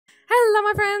Hello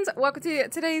my friends, welcome to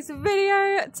today's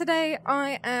video. Today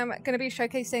I am going to be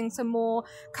showcasing some more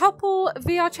couple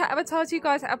VRChat avatars. You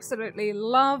guys absolutely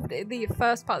loved the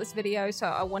first part of this video, so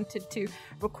I wanted to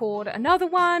record another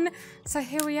one. So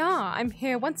here we are. I'm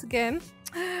here once again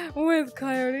with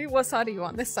Coyote. What side are you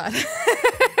on? This side.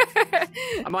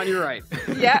 I'm on your right.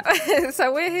 Yeah,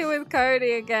 so we're here with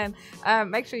Coyote again.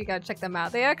 Make sure you go check them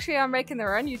out. They actually are making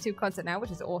their own YouTube content now,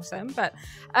 which is awesome. But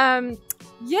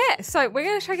yeah, so we're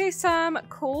going to showcase some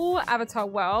cool avatar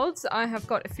worlds. I have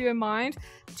got a few in mind.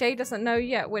 Jay doesn't know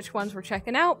yet which ones we're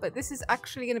checking out, but this is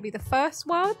actually going to be the first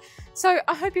world. So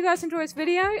I hope you guys enjoy this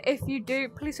video. If you do,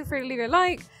 please feel free to leave a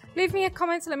like. Leave me a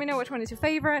comment to let me know which one is your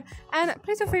favorite, and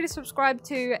please feel free to subscribe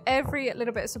too. Every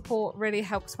little bit of support really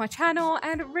helps my channel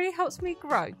and it really helps me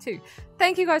grow too.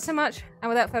 Thank you guys so much, and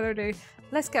without further ado,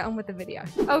 let's get on with the video.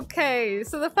 Okay,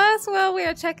 so the first world we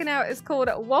are checking out is called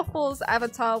Waffle's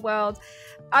Avatar World.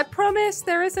 I promise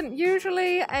there isn't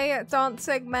usually a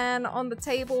dancing man on the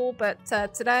table, but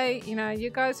today, you know, you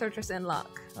guys are just in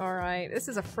luck. All right, this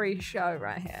is a free show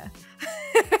right here.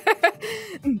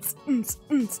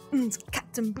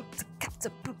 Captain Boots,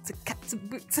 Captain Boots, Captain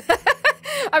Boots.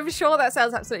 I'm sure that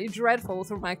sounds absolutely dreadful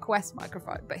through my Quest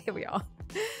microphone, but here we are.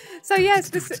 So yes,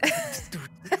 this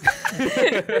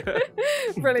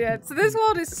brilliant. So this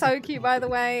world is so cute, by the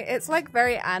way. It's like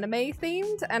very anime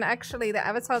themed, and actually the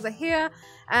avatars are here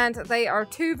and they are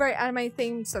too very anime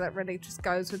themed, so that really just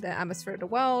goes with the atmosphere of the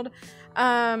world.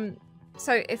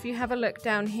 So if you have a look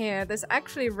down here, there's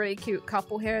actually a really cute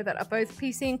couple here that are both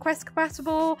PC and Quest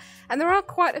compatible, and there are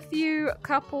quite a few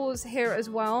couples here as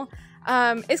well.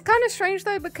 It's kind of strange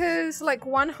though, because like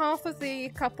one half of the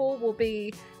couple will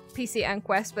be PC and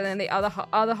Quest, but then the other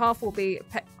half will be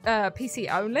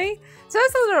PC only. So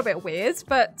it's a little bit weird,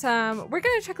 but we're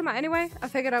going to check them out anyway. I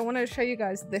figured I wanted to show you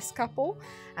guys this couple,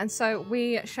 and so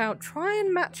we shall try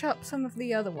and match up some of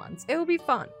the other ones. It will be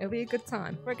fun. It'll be a good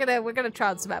time. We're gonna try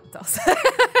out some avatars.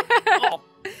 Oh,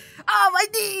 my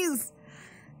knees!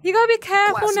 You gotta be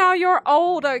careful now. You're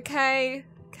old, okay?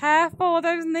 Careful with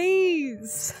those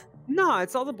knees. No,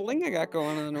 it's all the bling I got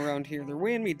going on around here. They're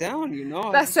weighing me down, you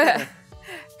know. That's it.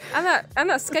 And that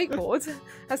skateboard.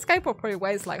 That skateboard probably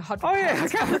weighs like 100 pounds. Oh yeah,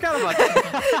 I forgot about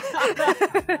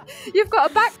that. You've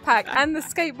got a backpack and the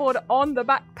skateboard on the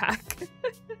backpack.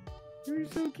 You're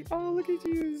so cute. Oh, look at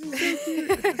you. This is so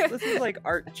cute. This is like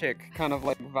art chick kind of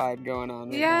like vibe going on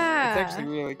right now. It's actually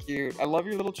really cute. I love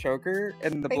your little choker,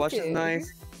 and the blush is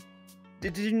nice.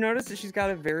 Did you notice that she's got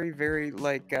a very, very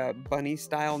like bunny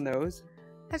style nose?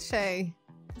 Has she?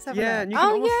 Yeah. And you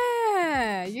can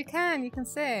yeah, you can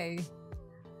see.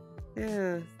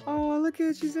 Yeah. Oh, look at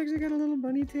it. She's actually got a little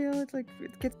bunny tail. It's like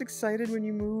it gets excited when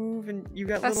you move, and you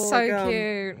got little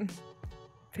cute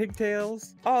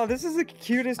pigtails. Oh, this is the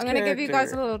cutest. I'm gonna give you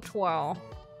guys a little twirl.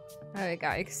 There we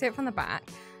go. You can see it from the back.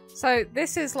 So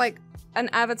this is like an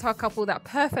avatar couple that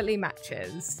perfectly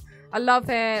matches. I love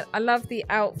it. I love the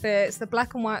outfits, the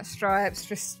black and white stripes,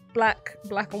 just black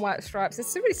and white stripes.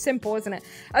 It's really simple, isn't it?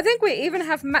 I think we even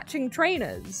have matching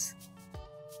trainers.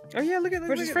 Oh yeah, look at that.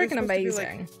 Which is freaking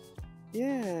amazing.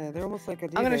 Yeah, they're almost like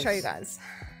Adidas. I'm gonna show you guys.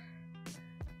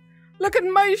 Look at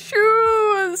my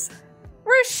shoes!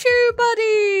 We're shoe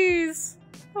buddies!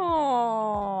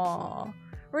 Aww.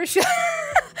 We're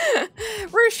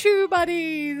shoe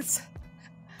buddies!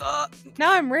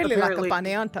 Now I'm really like a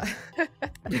bunny, aren't I?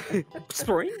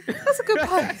 Spring? That's a good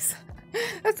pose.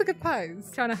 That's a good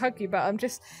pose. Trying to hug you, but I'm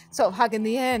just sort of hugging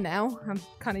the air now. I'm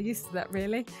kind of used to that,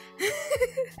 really.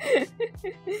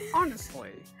 Honestly,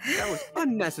 that was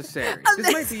unnecessary.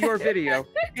 This might be your video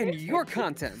and your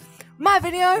content. My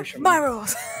video, my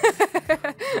rules.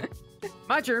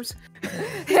 My germs.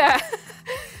 Yeah.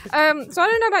 So I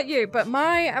don't know about you, but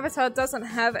my avatar doesn't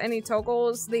have any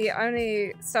toggles. The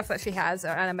only stuff that she has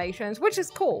are animations, which is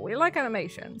cool. We like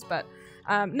animations, but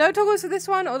no toggles for this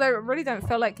one, although I really don't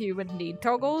feel like you would need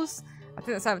toggles. I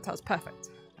think this avatar's perfect.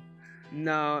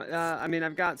 No, I mean,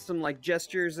 I've got some like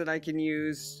gestures that I can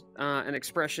use and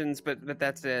expressions, but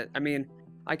that's it. I mean,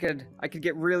 I could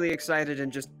get really excited and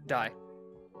just die.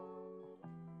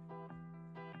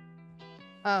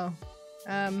 Oh.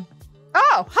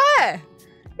 Oh, hi!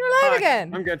 You're alive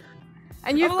again. I'm good.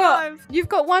 And you've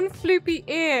got one floopy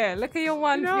ear. Look at your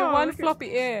one floppy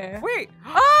ear. Wait.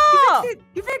 Oh!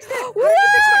 You fixed it. Woo!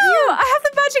 I have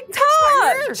the magic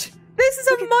touch. This is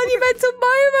a monumental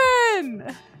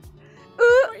moment.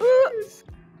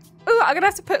 Ooh, I'm gonna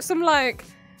have to put some like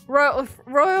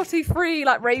royalty-free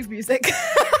like rave music.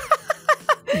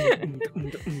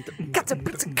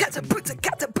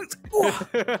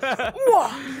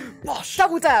 Bosh.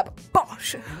 Double dab.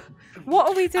 Bosh. What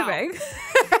are we doing?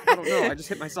 I don't know. I just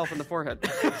hit myself in the forehead.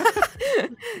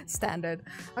 Standard.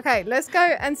 Okay, let's go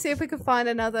and see if we can find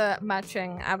another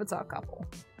matching avatar couple.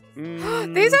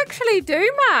 These actually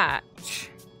do match.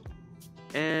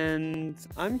 And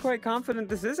I'm quite confident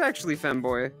this is actually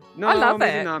femboy. No, I love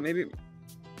maybe it. not. Maybe.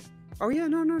 Oh yeah,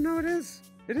 no, it is.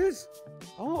 It is.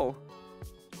 Oh.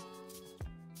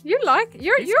 You're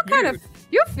kind of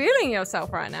you're feeling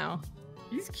yourself right now.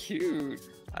 He's cute.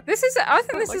 I think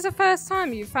this is the first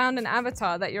time you found an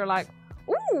avatar that you're like,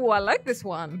 ooh, I like this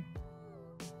one.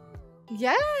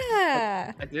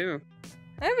 Yeah. I do.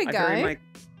 There we go.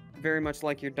 Very much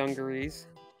like your dungarees.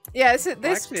 Yeah,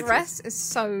 this dress is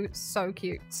so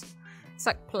cute. It's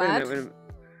like plaid. Wait a minute.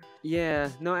 Yeah,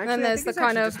 no, actually, and then there's the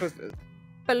kind of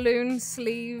balloon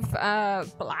sleeve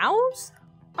blouse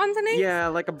underneath. Yeah,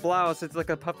 like a blouse. It's like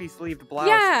a puffy sleeved blouse.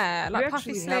 Yeah, like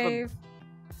puffy sleeve.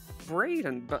 Braid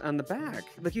on the back.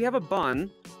 Like you have a bun.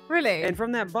 Really? And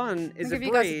from that bun is a braid.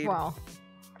 You guys as well.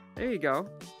 There you go.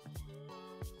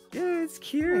 Yeah, it's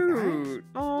cute.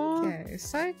 Oh. Okay,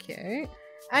 so cute.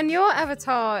 And your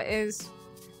avatar is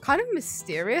kind of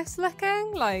mysterious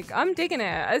looking. Like, I'm digging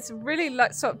it. It's really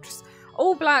like sort of just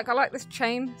all black. I like this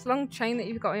chain. This long chain that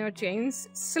you've got on your jeans.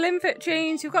 Slim fit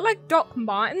jeans. You've got like Doc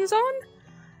Martens on.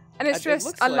 And it's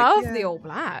just, I love the all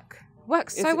black.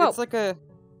 Works so well. It's like a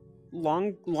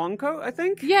long coat, I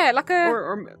think. Yeah, like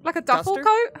a duffel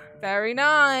coat. Very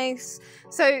nice.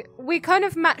 So we kind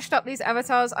of matched up these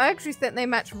avatars. I actually think they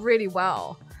match really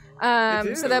well.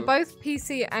 So they're both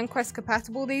PC and Quest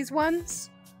compatible, these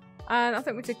ones. And I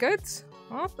think we did good.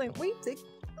 I think we did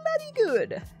bloody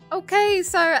good. Okay,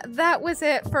 so that was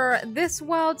it for this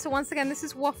world. So once again, this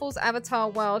is Waffle's avatar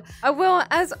world. I will,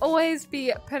 as always,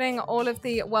 be putting all of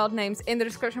the world names in the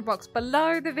description box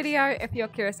below the video if you're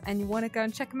curious and you want to go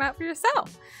and check them out for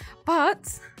yourself.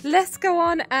 But let's go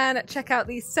on and check out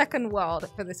the second world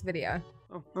for this video.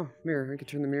 Oh, mirror. I can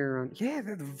turn the mirror on. Yeah,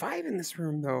 the vibe in this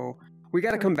room, though. We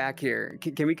gotta come back here.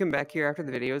 Can we come back here after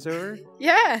the video's over?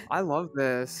 Yeah. I love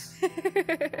this.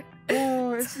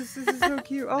 Oh, this is so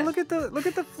cute. Oh, look at the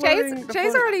floating.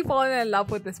 Jay's already fallen in love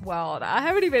with this world. I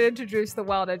haven't even introduced the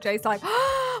world, and Jay's like,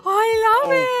 oh,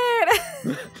 I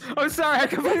love it. I'm sorry, I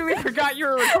completely forgot you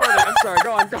were recording. I'm sorry.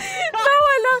 Go on. No,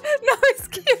 it's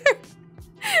cute.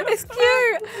 It's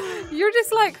cute. You're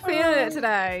just like feeling it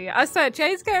today. I swear,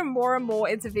 Jay's getting more and more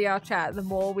into VRChat the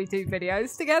more we do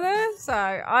videos together. So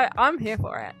I'm here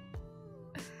for it.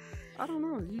 I don't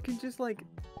know. You can just like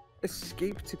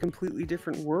escape to completely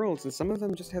different worlds, and some of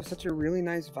them just have such a really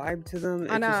nice vibe to them.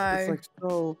 I know. It's like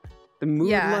so. The mood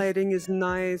lighting is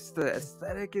nice. The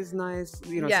aesthetic is nice.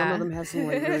 You know, some of them have some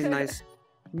like really nice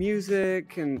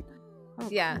music and. Oh,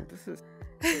 yeah. God, this is.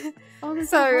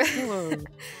 So.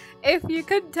 If you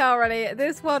couldn't tell already,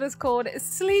 this world is called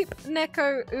Sleep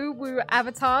Neko Uwu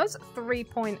Avatars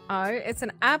 3.0. It's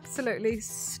an absolutely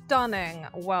stunning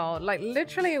world. Like,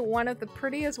 literally one of the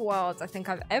prettiest worlds I think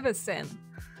I've ever seen.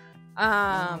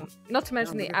 Not to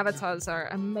mention the avatars are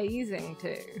amazing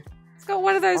too. It's got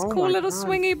one of those cool little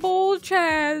swingy ball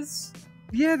chairs.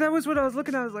 Yeah, that was what I was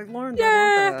looking at. I was like, Lauren, I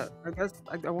want that. I guess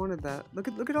I wanted that. Look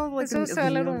at all like. There's also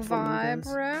a little vibe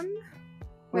room.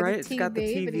 Right, it's got the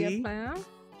TV. Video player.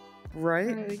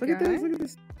 Right? Look at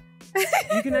this.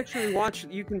 You can actually watch.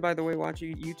 You can, by the way, watch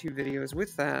YouTube videos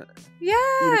with that.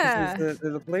 Yeah. There's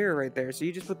the player right there. So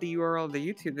you just put the URL of the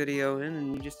YouTube video in,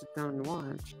 and you just sit down and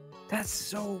watch. That's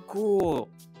so cool.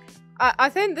 I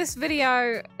think this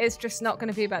video is just not going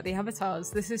to be about the avatars.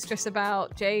 This is just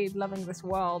about Jade loving this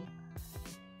world.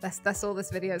 That's all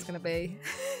this video is going to be.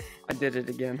 I did it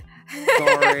again.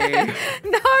 Sorry.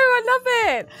 No, I love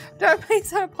it. Please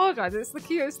don't apologize. It's the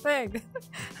cutest thing.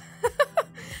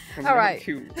 All right.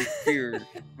 Cute. Weird.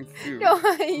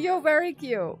 You're very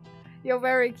cute. You're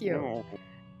very cute. No.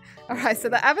 All right. So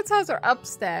the avatars are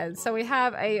upstairs. So we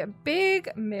have a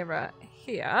big mirror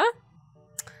here.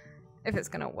 If it's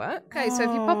gonna work. Okay, so if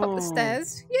you pop up the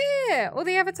stairs, yeah, all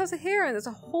the avatars are here, and there's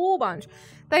a whole bunch.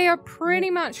 They are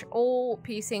pretty much all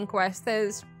PC and Quest.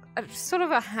 There's sort of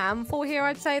a handful here,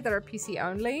 I'd say, that are PC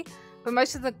only, but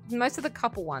most of the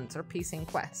couple ones are PC and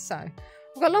Quest. So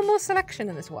we've got a lot more selection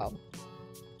in this world.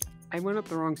 I went up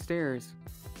the wrong stairs.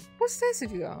 What stairs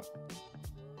did you go?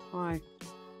 Why?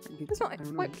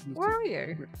 Wait, where are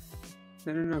you?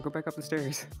 No, go back up the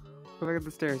stairs. Go back up the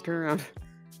stairs. Turn around.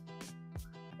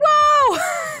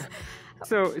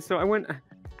 So I went.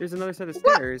 There's another set of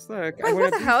stairs. Look. Wait,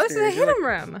 what the hell? This is a hidden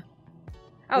room.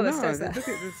 Oh, the stairs there. Look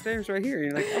at the stairs right here.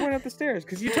 You're like, I went up the stairs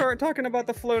because you were talking about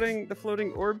the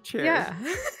floating orb chair. Yeah.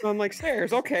 So I'm like,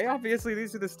 stairs. Okay, obviously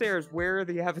these are the stairs. Where are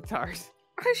the avatars?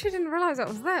 I actually didn't realize that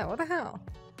was there. What the hell?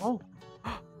 Oh,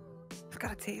 it's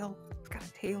got a tail.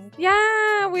 tail.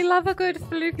 Yeah, we love a good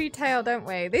floofy tail, don't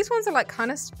we? These ones are like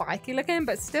kind of spiky looking,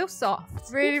 but still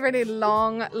soft. Really, really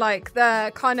long, like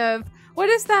the kind of, what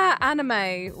is that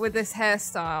anime with this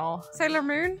hairstyle? Sailor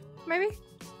Moon, maybe?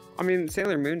 I mean,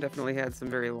 Sailor Moon definitely had some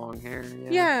very long hair.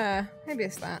 Yeah, maybe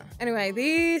it's that. Anyway,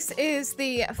 this is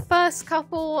the first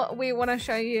couple we want to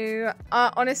show you.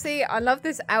 Honestly, I love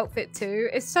this outfit too.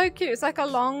 It's so cute. It's like a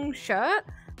long shirt,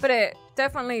 but it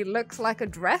definitely looks like a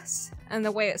dress. And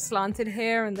the way it's slanted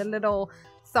here and the little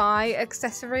thigh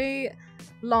accessory.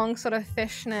 Long sort of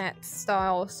fishnet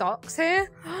style socks here.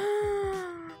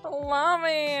 Love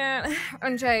it.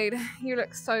 And Jade, you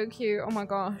look so cute. Oh my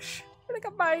gosh. You look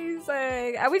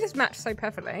amazing. And we just match so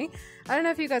perfectly. I don't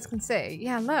know if you guys can see.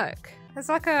 Yeah, look. There's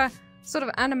like a sort of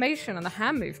animation on the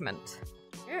hand movement.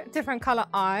 Different color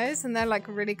eyes, and they're like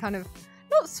really kind of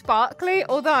not sparkly.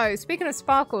 Although, speaking of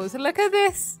sparkles, look at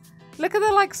this. Look at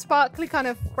the like sparkly kind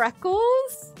of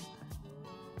freckles.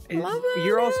 Love it.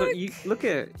 You're also look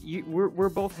at you. We're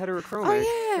both heterochromic. Oh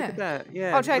yeah. Look at that.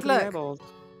 Yeah. Oh, Jade, look.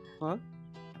 What?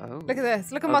 Oh. Look at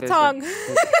this. Look at my tongue.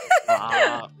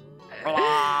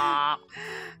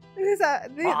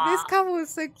 This couple is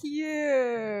so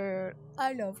cute.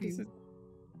 I love you.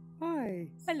 Hi.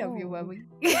 I love you, Webby.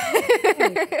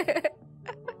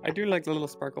 I do like the little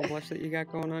sparkle blush that you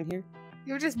got going on here.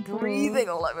 You're just breathing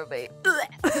all over me.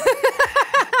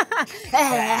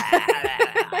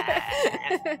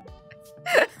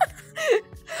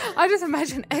 I just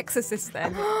imagine Exorcist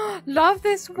then. Love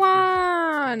this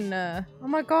one. Oh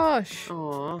my gosh.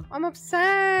 Aww. I'm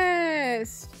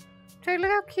obsessed. Jade,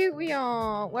 look how cute we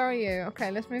are. Where are you?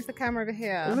 Okay, let's move the camera over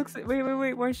here. It looks like, wait.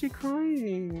 Why is she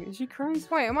crying? Is she crying?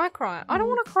 Wait, am I crying? I don't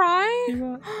want to cry.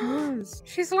 Yes.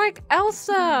 She's like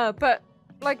Elsa, but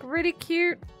like really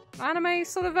cute anime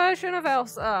sort of version of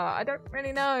Elsa. I don't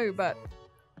really know, but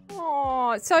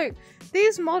oh, so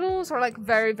these models are like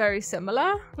very, very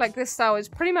similar. Like this style is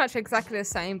pretty much exactly the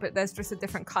same, but there's just a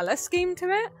different color scheme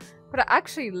to it. But I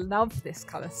actually love this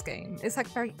color scheme. It's like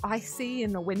very icy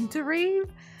and wintry.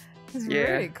 It's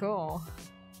really cool.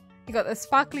 You got the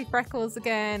sparkly freckles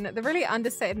again. The really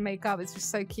understated makeup is just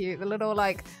so cute. The little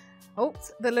like,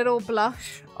 the little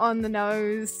blush on the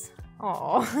nose.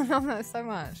 Oh, I love that so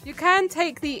much. You can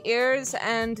take the ears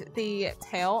and the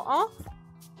tail off.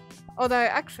 Although,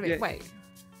 actually, wait.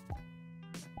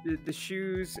 The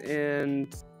shoes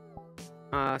and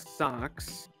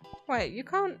socks. Wait, you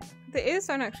can't. The ears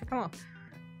don't actually come off.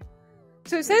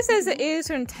 So it says there's the ears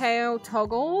and tail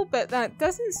toggle, but that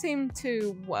doesn't seem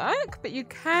to work. But you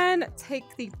can take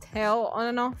the tail on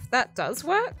and off. That does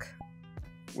work.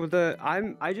 Well,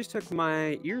 I just took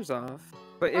my ears off.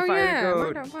 But if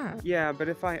but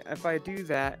if I do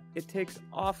that, it takes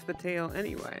off the tail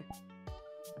anyway.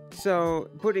 So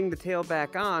putting the tail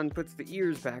back on puts the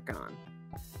ears back on.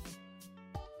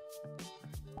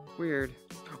 Weird.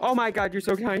 Oh my god, you're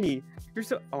so tiny. I'm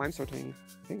so tiny.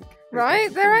 I think.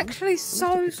 Right? They're actually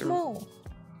so small.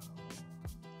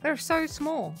 They're so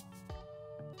small.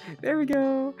 There we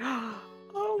go.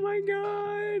 Oh my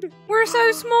god. We're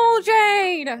so small,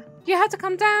 Jade. You had to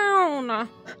come down.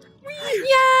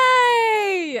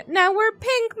 Yay! Now we're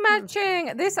pink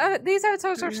matching. These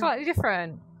avatars are slightly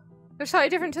different. They're slightly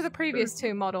different to the previous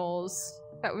two models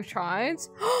that we've tried.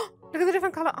 Look at the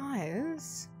different color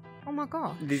eyes. Oh my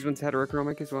god. These ones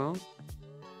heterochromic as well.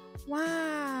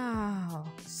 Wow.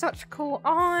 Such cool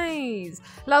eyes.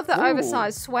 Love the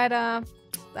oversized sweater.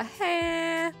 The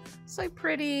hair. So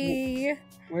pretty.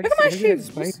 Look at my shoes.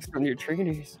 Spikes on your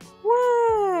trainers.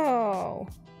 Whoa.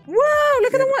 Whoa,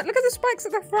 look at the spikes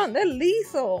at the front. They're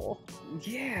lethal.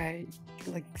 Yeah, you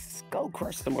like skull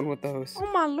crush someone with those.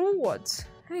 Oh my lord.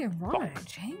 Hey, you're right.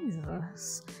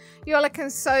 Jesus. You're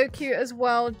looking so cute as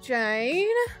well, Jane.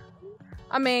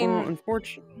 I mean,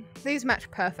 unfortunately, these match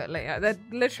perfectly. They're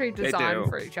literally designed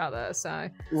for each other, so.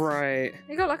 Right.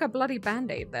 You got like a bloody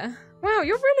band-aid there. Wow,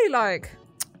 you're really like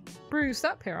bruised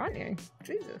up here, aren't you?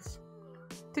 Jesus.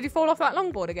 Did you fall off that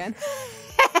longboard again?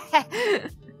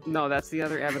 No, that's the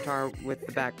other avatar with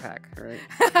the backpack, right?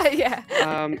 Yeah.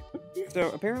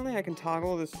 So apparently I can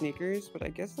toggle the sneakers, but I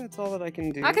guess that's all that I can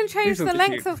do. I can change the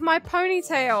length of my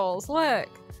ponytails. Look,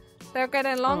 they're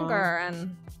getting longer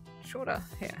and shorter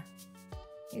here.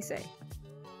 You see.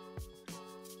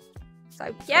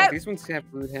 So yeah. These ones have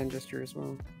rude hand gesture as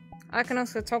well. I can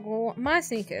also toggle my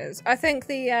sneakers. I think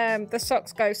the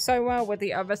socks go so well with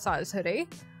the oversized hoodie.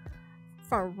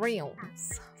 For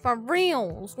reals. For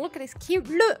reals. Look at this cute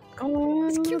look. Oh,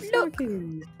 this cute look.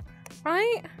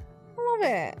 Right? I love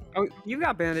it. Oh, you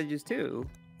got bandages too.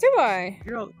 Do I?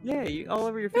 You're all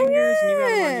over your fingers, and you got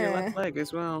them on your left leg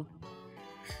as well.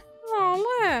 Oh,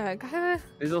 look.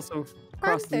 There's also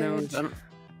across the nose.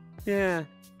 Yeah,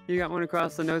 you got one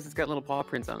across the nose. It's got little paw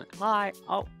prints on it. Hi.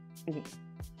 Oh.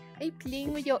 Are you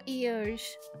playing with your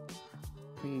ears?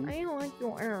 I like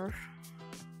your ears.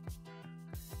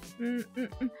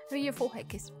 For your forehead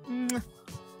kiss.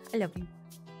 I love you.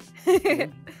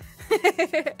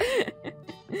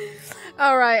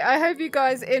 Alright, I hope you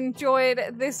guys enjoyed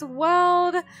this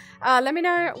world. Let me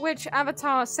know which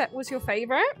avatar set was your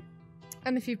favorite,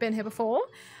 and if you've been here before.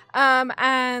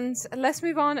 And let's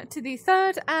move on to the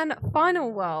third and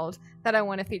final world that I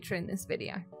want to feature in this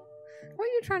video. What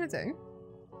are you trying to do?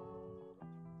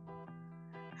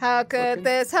 How could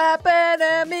this happen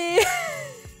to me?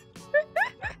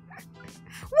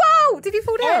 Whoa! Did you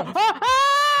fall down?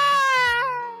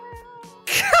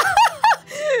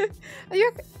 Are you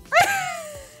okay?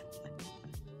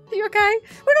 Are you okay?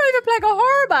 We're not even playing a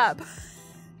horror map.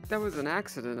 That was an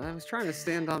accident. I was trying to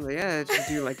stand on the edge and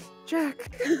do like, Jack.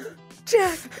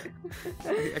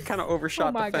 I kind of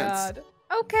overshot the fence. Oh my god.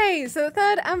 Okay, so the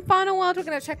third and final world we're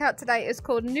going to check out today is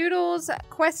called Noodles,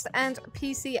 Quest and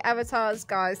PC Avatars.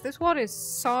 Guys, this world is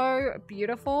so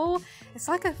beautiful. It's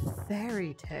like a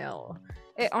fairy tale.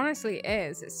 It honestly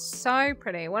is. It's so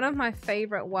pretty. One of my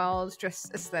favorite worlds,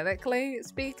 just aesthetically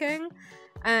speaking.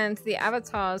 And the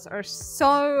avatars are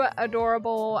so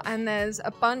adorable. And there's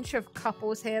a bunch of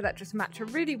couples here that just match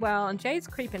really well. And Jade's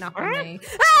creeping up on me.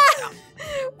 Ah!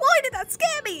 Why did that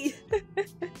scare me?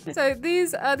 So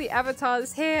these are the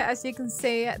avatars here. As you can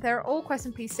see, they're all Quest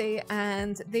and PC.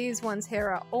 And these ones here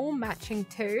are all matching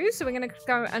too. So we're going to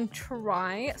go and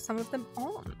try some of them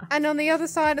on. And on the other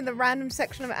side of the random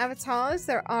section of avatars,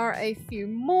 there are a few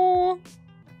more.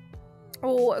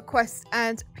 All Quest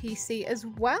and PC as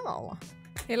well.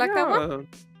 You like that one?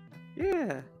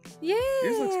 Yeah. Yeah.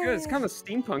 Yours looks good. It's kind of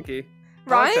steampunky.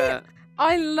 Right?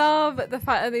 I love the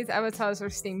fact that these avatars are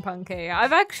steampunky.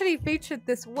 I've actually featured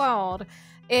this world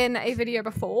in a video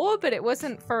before, but it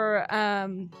wasn't for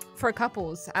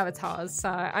couples avatars. So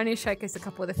I only showcased a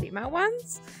couple of the female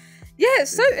ones. Yeah,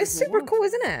 it's super cool,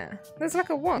 isn't it? There's like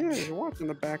a watch. Yeah, there's a watch in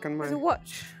the back on my... There's a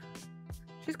watch.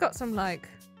 She's got some like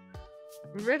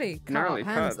really gnarly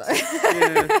hands cuts.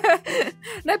 Yeah.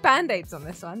 No band-aids on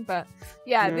this one, but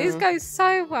yeah, these go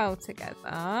so well together.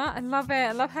 I love it.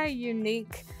 I love how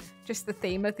unique just the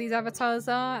theme of these avatars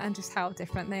are and just how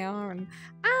different they are. And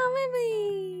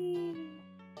oh, Mimi!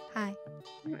 Hi.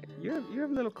 You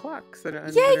have little clocks that are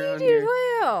yeah, you do as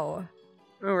well.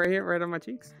 Oh, right here, right on my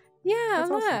cheeks. Yeah, that's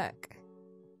look.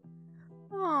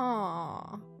 Awesome.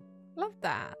 Aww. Love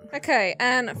that. Okay,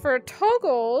 and for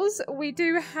toggles, we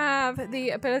do have the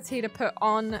ability to put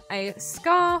on a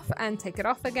scarf and take it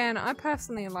off again. I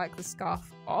personally like the scarf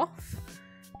off.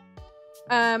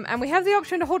 And we have the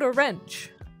option to hold a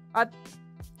wrench.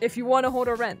 If you want to hold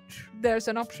a wrench, there's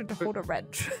an option to hold a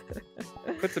wrench.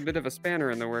 Puts a bit of a spanner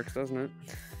in the works, doesn't it?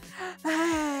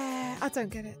 I don't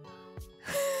get it.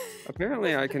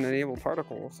 Apparently I can enable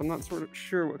particles. I'm not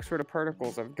sure what sort of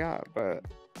particles I've got, but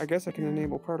I guess I can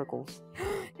enable particles.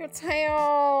 Your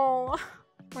tail!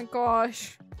 My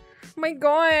gosh. My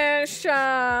gosh!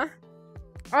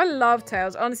 I love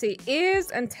tails. Honestly, ears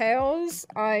and tails,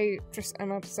 I just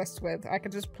am obsessed with. I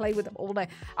could just play with them all day.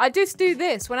 I just do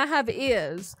this. When I have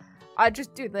ears, I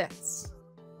just do this.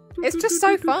 It's just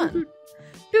so fun.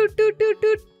 Doot, doot, doot,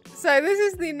 doot. So this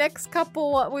is the next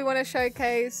couple we want to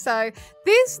showcase. So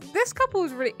this couple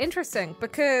is really interesting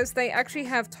because they actually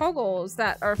have toggles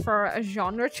that are for a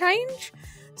genre change.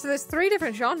 So there's 3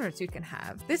 different genres you can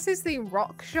have. This is the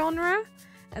rock genre,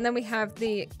 and then we have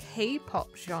the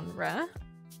K-pop genre.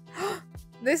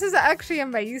 This is actually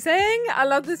amazing. I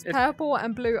love this purple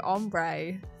and blue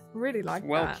ombre. Really like that.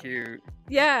 Well, cute.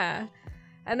 Yeah.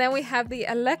 And then we have the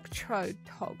electro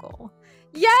toggle.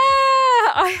 Yeah,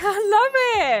 I love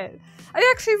it.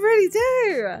 I actually really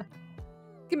do.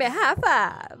 Give me a high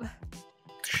five.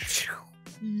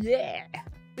 Yeah.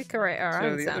 We create our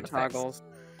own the sound other effects. toggles.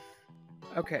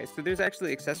 Okay, so there's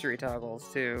actually accessory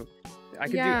toggles too. I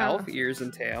could do elf ears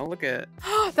and tail. Look at.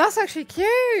 That's actually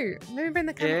cute. Let me bring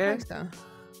the camera closer.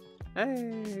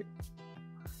 Hey.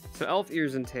 So elf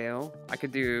ears and tail. I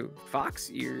could do fox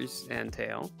ears and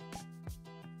tail.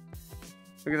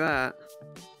 Look at that.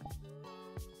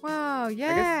 Wow,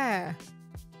 yeah.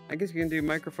 I guess you can do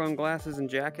microphone, glasses, and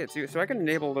jackets. So I can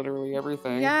enable literally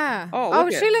everything. Yeah. Oh,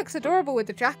 she looks adorable with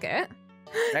the jacket.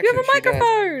 Actually, you have a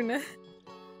microphone.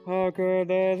 How could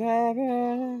this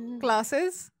happen?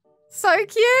 Glasses. So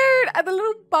cute. And the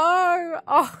little bow.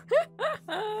 Oh.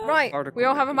 Right. We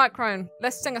all have a microphone.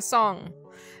 Let's sing a song.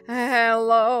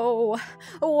 Hello.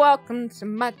 Welcome to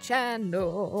my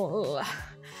channel.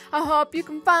 I hope you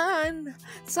can find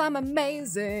some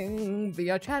amazing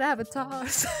VRChat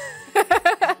avatars.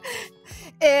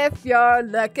 If you're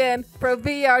looking for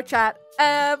VRChat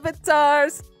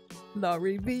avatars,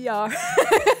 Lorii VR.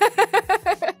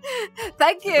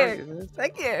 Thank you.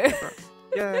 Thank you.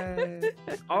 Yay.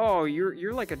 Oh,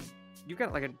 you're like you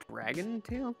got like a dragon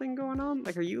tail thing going on?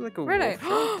 Like, are you like a really?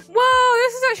 wolf? Whoa,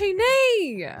 this is actually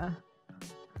neat.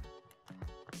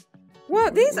 Whoa,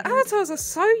 these avatars are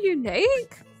so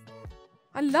unique.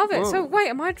 I love it. Whoa. So wait,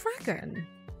 am I a dragon?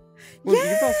 Well,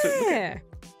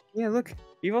 Yeah. Look.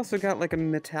 You've also got like a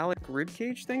metallic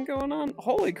ribcage thing going on.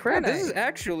 Holy crap, Really? this is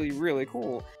actually really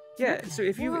cool. Yeah, so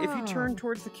if you turn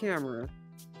towards the camera,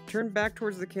 turn back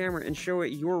towards the camera and show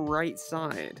it your right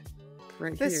side.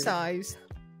 Right here. This size.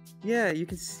 Yeah, you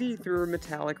can see through a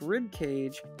metallic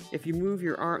ribcage if you move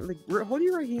your arm. Like, hold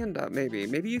your right hand up, maybe.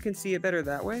 Maybe you can see it better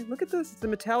that way. Look at this. It's a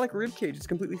metallic ribcage. It's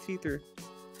completely see-through.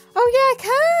 Oh yeah,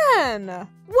 I can.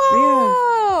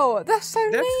 Whoa, yeah. That's so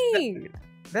neat.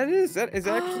 That is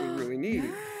actually really neat.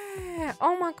 Yeah.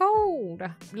 Oh my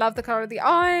god. Love the color of the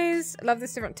eyes. Love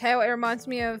this different tail. It reminds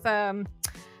me of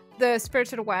the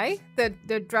Spirited Away. The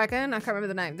dragon. I can't remember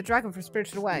the name. The dragon from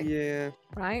Spirited Away. Yeah.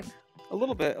 Right? A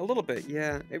little bit,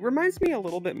 yeah. It reminds me a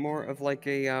little bit more of like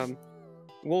a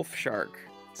wolf shark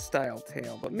style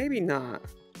tail, but maybe not.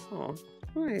 Oh,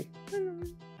 hi.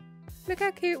 Look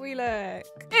how cute we look.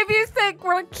 If you think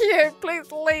we're cute,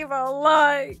 please leave a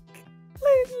like.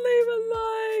 Please leave a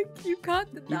like. You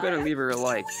can't deny. You better leave her a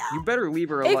like. You better leave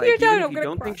her a if like. You don't, even if you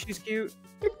don't think she's cute.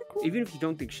 Even if you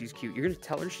don't think she's cute, you're gonna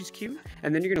tell her she's cute,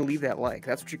 and then you're gonna leave that like.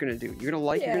 That's what you're gonna do. You're gonna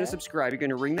like, you're gonna subscribe, you're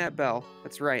gonna ring that bell.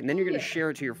 That's right. And then you're gonna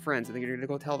share it to your friends, and then you're gonna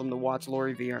go tell them to watch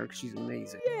Lorii VR because she's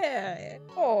amazing. Yeah.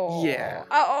 Oh. Yeah.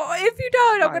 Oh, if you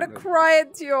don't, I'm gonna cry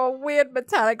into your weird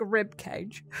metallic rib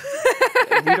cage.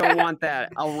 We don't want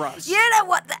that. I'll rust. You don't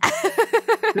want that.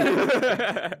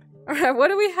 Alright, what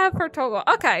do we have for toggle?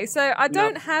 Okay, so I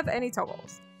don't have any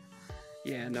toggles.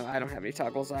 Yeah, no, I don't have any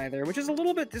toggles either, which is a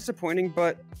little bit disappointing,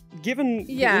 but given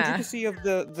the intricacy of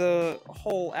the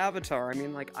whole avatar, I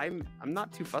mean, like, I'm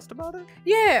not too fussed about it.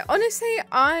 Yeah, honestly,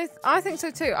 I think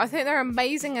so too. I think they're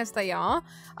amazing as they are.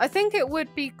 I think it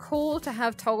would be cool to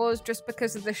have toggles just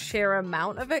because of the sheer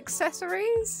amount of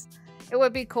accessories. It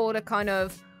would be cool to kind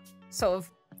of sort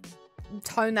of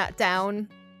tone that down,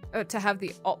 to have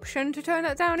the option to tone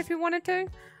that down if you wanted to.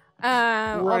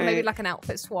 Or maybe like an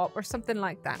outfit swap or something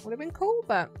like that would have been cool,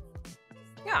 but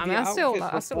yeah, I mean, I still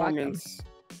like them.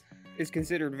 Is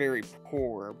considered very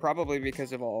poor, probably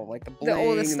because of all like the bling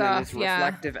all the and stuff, then its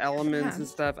reflective elements and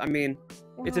stuff. I mean,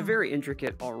 it's a very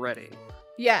intricate already.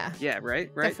 Yeah. Yeah, right?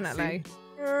 Definitely.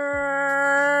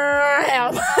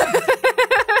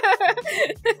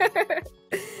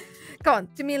 Go on,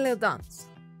 do me a little dance.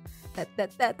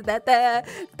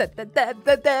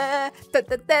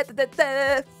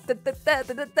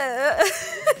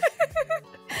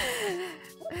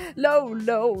 Low,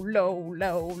 low, low,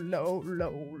 low, low,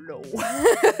 low, low.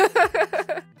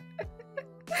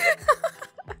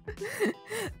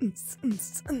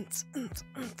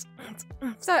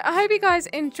 So I hope you guys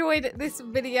enjoyed this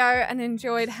video and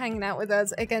enjoyed hanging out with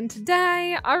us again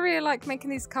today. I really like making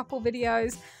these couple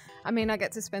videos. I mean, I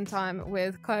get to spend time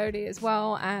with Coyote as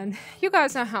well, and you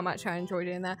guys know how much I enjoy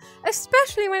doing that,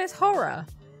 especially when it's horror,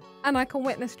 and I can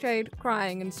witness Jade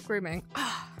crying and screaming.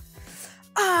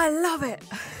 I love it.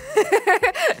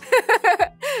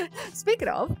 Speaking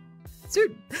of,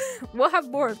 soon, we'll have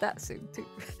more of that soon too.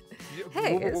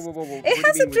 Hey, it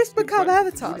hasn't just become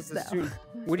avatars now.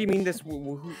 What do you mean this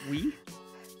we?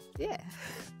 Yeah.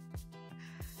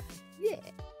 Yeah.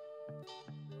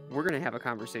 We're gonna have a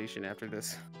conversation after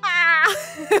this.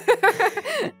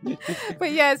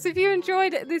 But yes, if you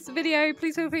enjoyed this video,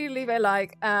 please feel free to leave a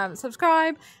like,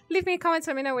 subscribe, leave me a comment,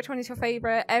 let me know which one is your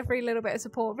favorite. Every little bit of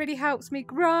support really helps me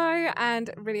grow and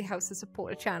really helps to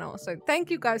support the channel. So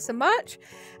thank you guys so much,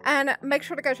 and make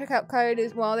sure to go check out Coyote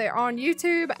as well. They are on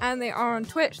YouTube and they are on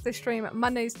Twitch. They stream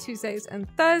Mondays, Tuesdays and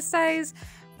Thursdays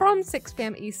from 6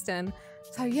 PM Eastern.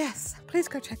 So yes, please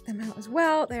go check them out as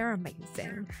well. They are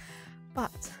amazing.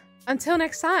 But until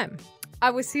next time, I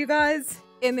will see you guys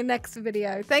in the next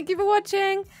video. Thank you for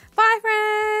watching. Bye,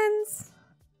 friends.